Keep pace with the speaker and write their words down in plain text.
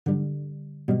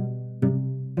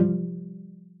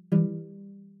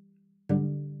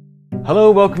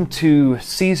Hello, welcome to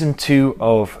Season 2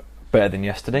 of Better Than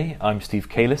Yesterday. I'm Steve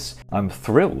Kalis. I'm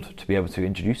thrilled to be able to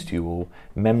introduce to you all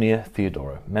Memnia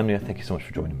Theodorou. Memnia, thank you so much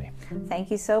for joining me.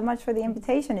 Thank you so much for the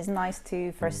invitation. It's nice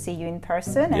to first see you in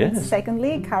person and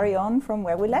secondly, carry on from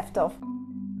where we left off.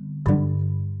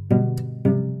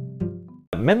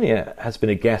 Memnia has been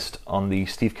a guest on the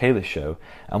Steve Kalis show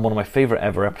and one of my favourite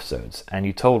ever episodes, and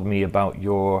you told me about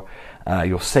your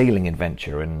sailing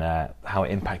adventure and how it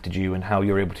impacted you and how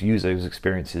you're able to use those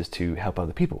experiences to help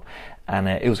other people, and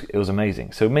it was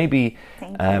amazing. So maybe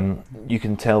you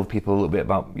can tell people a little bit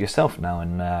about yourself now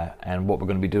and what we're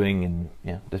going to be doing,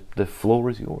 and the floor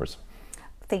is yours.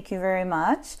 Thank you very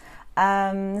much.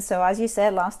 So as you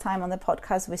said last time on the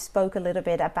podcast, we spoke a little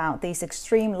bit about this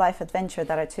extreme life adventure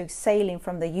that I took sailing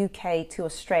from the UK to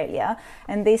Australia,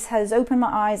 and this has opened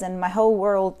my eyes and my whole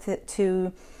world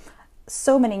to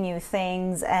so many new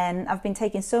things, and I've been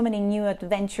taking so many new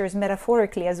adventures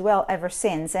metaphorically as well ever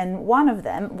since. And one of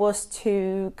them was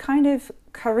to kind of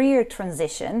career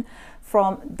transition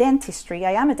from dentistry.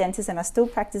 I am a dentist and I still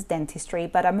practice dentistry,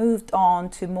 but I moved on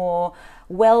to more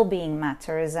well-being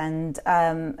matters, and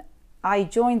I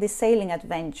joined this sailing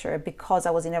adventure because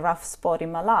I was in a rough spot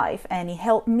in my life, and it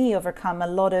helped me overcome a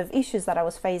lot of issues that I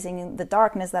was facing, the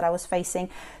darkness that I was facing.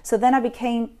 So then I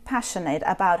became passionate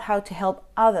about how to help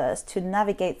others to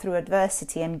navigate through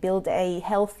adversity and build a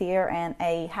healthier and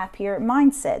a happier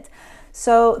mindset.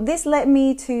 So this led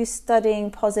me to studying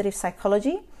positive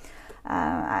psychology.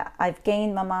 I've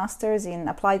gained my master's in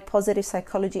applied positive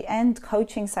psychology and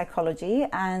coaching psychology,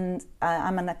 and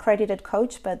I'm an accredited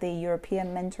coach by the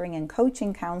European Mentoring and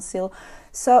Coaching Council.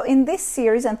 So in this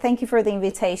series, and thank you for the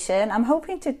invitation, I'm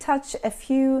hoping to touch a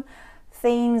few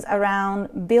things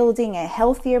around building a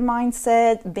healthier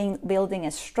mindset, building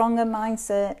a stronger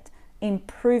mindset,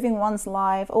 improving one's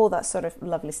life, all that sort of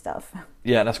lovely stuff.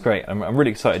 Yeah, that's great. I'm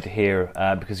really excited to hear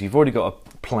because you've already got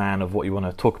a plan of what you want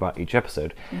to talk about each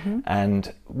episode,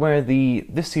 and where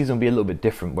this season will be a little bit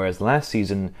different. Whereas last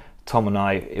season, Tom and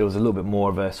I, it was a little bit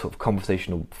more of a sort of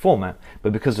conversational format,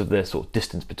 but because of the sort of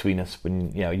distance between us,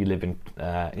 when you live in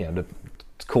the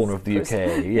corner of the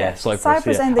UK,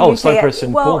 Cyprus and the UK. Cyprus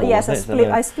and Cornwall. Yes,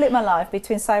 I split my life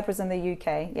between Cyprus and the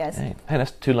UK. Yes. Hey,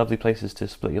 that's two lovely places to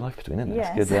split your life between, isn't it?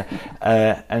 Yes. That's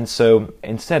good. And so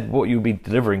instead, what you'll be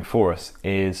delivering for us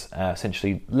is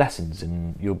essentially lessons,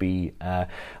 and you'll be.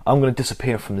 I'm going to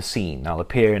disappear from the scene. I'll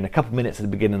appear in a couple of minutes at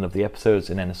the beginning of the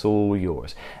episodes, and then it's all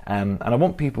yours. And I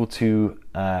want people to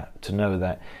know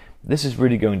that this is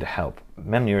really going to help.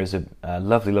 Memnia is a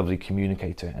lovely, lovely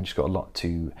communicator, and she's got a lot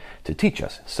to teach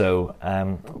us. So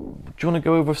do you want to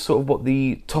go over sort of what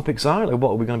the topics are? Like,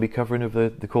 what are we going to be covering over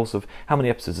the course of, how many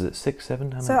episodes is it? 6,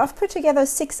 7? So I've put together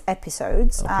 6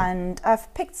 episodes, and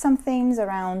I've picked some things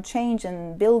around change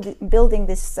and building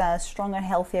this stronger,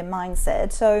 healthier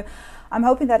mindset. So I'm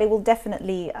hoping that it will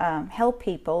definitely help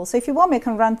people. So if you want me, I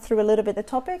can run through a little bit the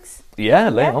topics. Yeah,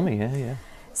 lay it on me, yeah.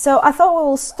 So I thought we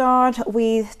will start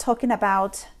with talking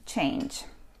about change.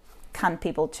 Can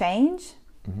people change?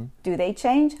 Do they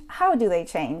change? How do they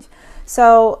change?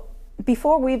 So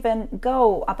before we even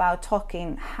go about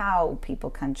talking how people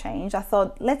can change, I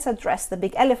thought let's address the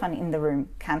big elephant in the room.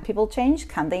 Can people change?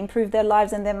 Can they improve their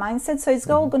lives and their mindset? So it's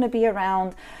all going to be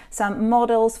around some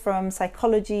models from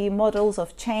psychology, models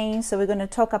of change. So we're going to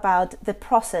talk about the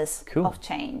process of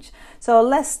change. So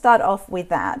let's start off with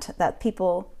that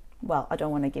people... Well, I don't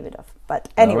want to give it off, but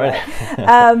anyway,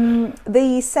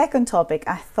 the second topic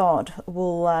I thought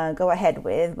we'll go ahead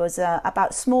with was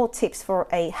about small tips for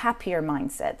a happier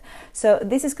mindset. So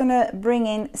this is going to bring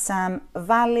in some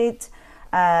valid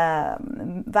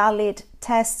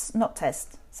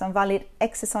some valid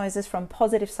exercises from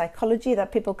positive psychology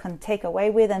that people can take away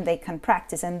with and they can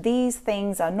practice. And these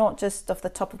things are not just off the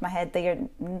top of my head.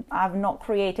 I've not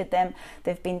created them.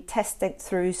 They've been tested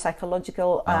through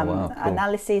psychological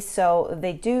analysis, so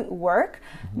they do work.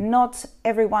 Not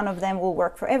every one of them will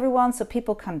work for everyone, so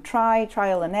people can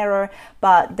trial and error,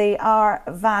 but they are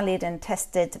valid and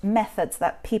tested methods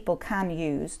that people can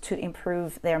use to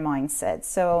improve their mindset.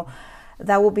 So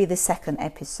that will be the second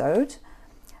episode.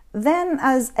 Then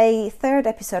as a third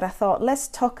episode, I thought let's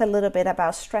talk a little bit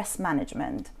about stress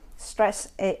management. Stress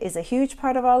is a huge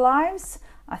part of our lives.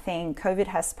 I think COVID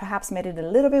has perhaps made it a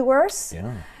little bit worse.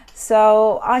 Yeah.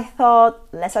 So I thought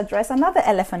let's address another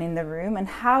elephant in the room, and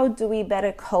how do we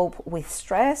better cope with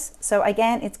stress? So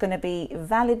again, it's going to be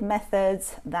valid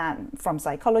methods that from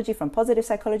psychology, from positive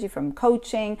psychology, from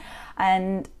coaching,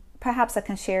 and perhaps I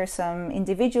can share some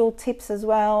individual tips as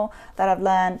well that I've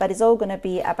learned, but it's all going to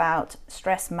be about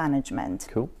stress management.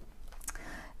 Cool.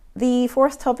 The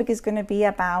fourth topic is going to be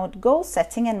about goal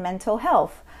setting and mental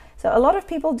health. So a lot of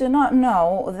people do not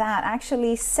know that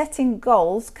actually setting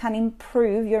goals can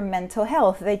improve your mental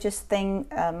health. They just think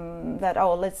that,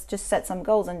 oh, let's just set some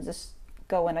goals and just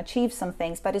go and achieve some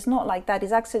things, but it's not like that.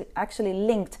 It's actually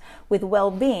linked with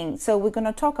well-being. So we're going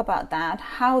to talk about that,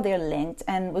 how they're linked,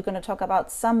 and we're going to talk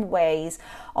about some ways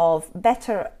of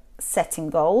better setting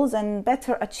goals and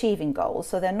better achieving goals,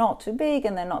 so they're not too big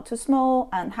and they're not too small,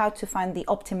 and how to find the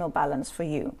optimal balance for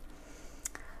you.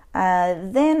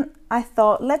 Then I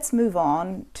thought, let's move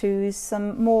on to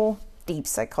some more deep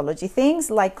psychology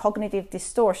things like cognitive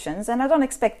distortions. And I don't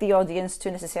expect the audience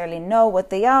to necessarily know what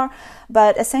they are,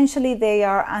 but essentially they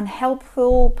are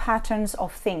unhelpful patterns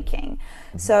of thinking.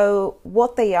 So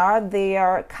what they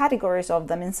are categories of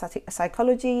them in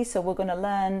psychology. So we're going to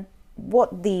learn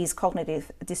what these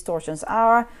cognitive distortions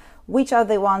are, which are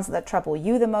the ones that trouble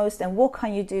you the most, and what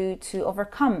can you do to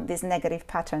overcome these negative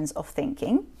patterns of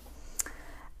thinking.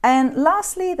 And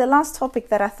lastly, the last topic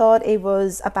that I thought it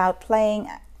was about playing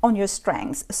on your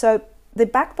strengths. So the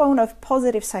backbone of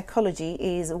positive psychology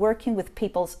is working with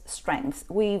people's strengths.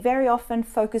 We very often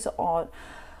focus on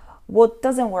what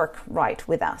doesn't work right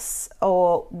with us,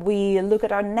 or we look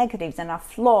at our negatives and our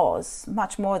flaws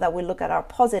much more than we look at our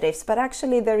positives. But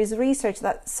actually there is research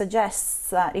that suggests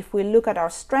that if we look at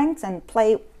our strengths and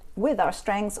play with our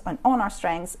strengths and on our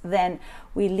strengths, then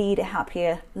we lead a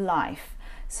happier life.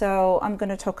 So I'm going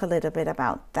to talk a little bit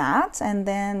about that, and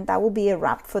then that will be a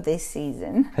wrap for this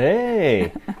season.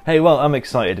 Hey, well, I'm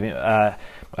excited. I mean,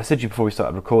 I said to you before we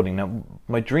started recording, now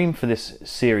my dream for this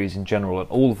series in general, and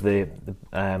all of the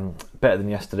Better Than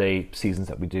Yesterday seasons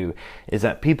that we do, is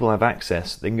that people have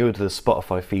access. They can go to the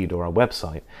Spotify feed or our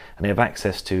website, and they have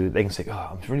access to, they can say,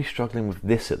 oh, I'm really struggling with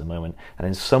this at the moment, and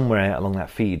then somewhere along that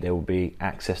feed there will be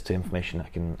access to information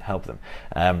that can help them.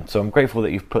 So I'm grateful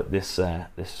that you've put this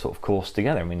this sort of course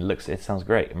together. I mean, it sounds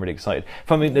great. I'm really excited.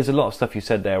 I mean, there's a lot of stuff you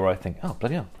said there where I think, oh,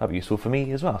 bloody hell, that'd be useful for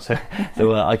me as well. So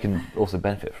I can also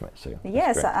benefit from it. So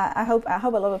yes, I hope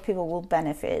a lot of people will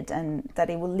benefit, and that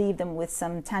it will leave them with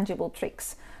some tangible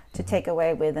tricks to take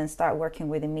away with and start working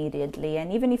with immediately.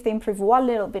 And even if they improve one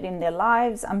little bit in their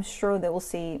lives, I'm sure they will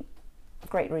see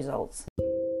great results.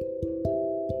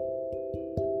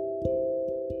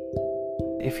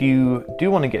 If you do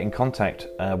want to get in contact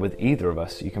with either of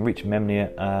us, you can reach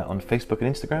Memnia on Facebook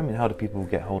and Instagram. And how do people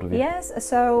get hold of you? Yes,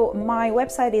 so my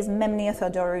website is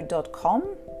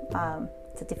memniatheodoru.com.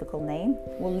 It's a difficult name.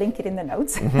 We'll link it in the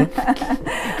notes.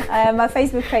 My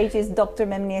Facebook page is Dr.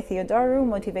 Memnia Theodoru,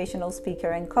 motivational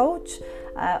speaker and coach.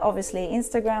 Obviously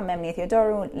Instagram, Memnia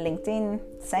Theodoru, LinkedIn,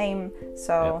 same.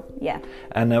 So yeah.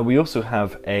 And we also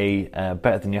have a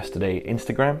Better Than Yesterday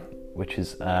Instagram, which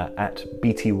is at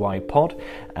BTYpod,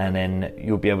 and then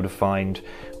you'll be able to find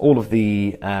all of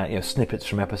the snippets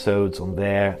from episodes on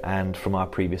there and from our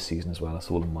previous season as well. That's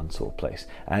all in one sort of place.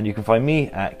 And you can find me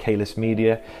at Kalis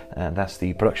Media, and that's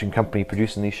the production company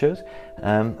producing these shows.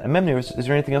 And Memnia, is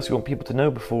there anything else you want people to know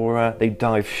before they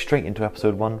dive straight into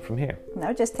episode 1 from here?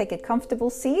 No, just take a comfortable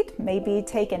seat, maybe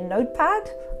take a notepad,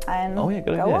 and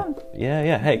go on.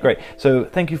 Yeah. Hey, great. So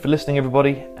thank you for listening,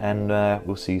 everybody, and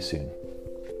we'll see you soon.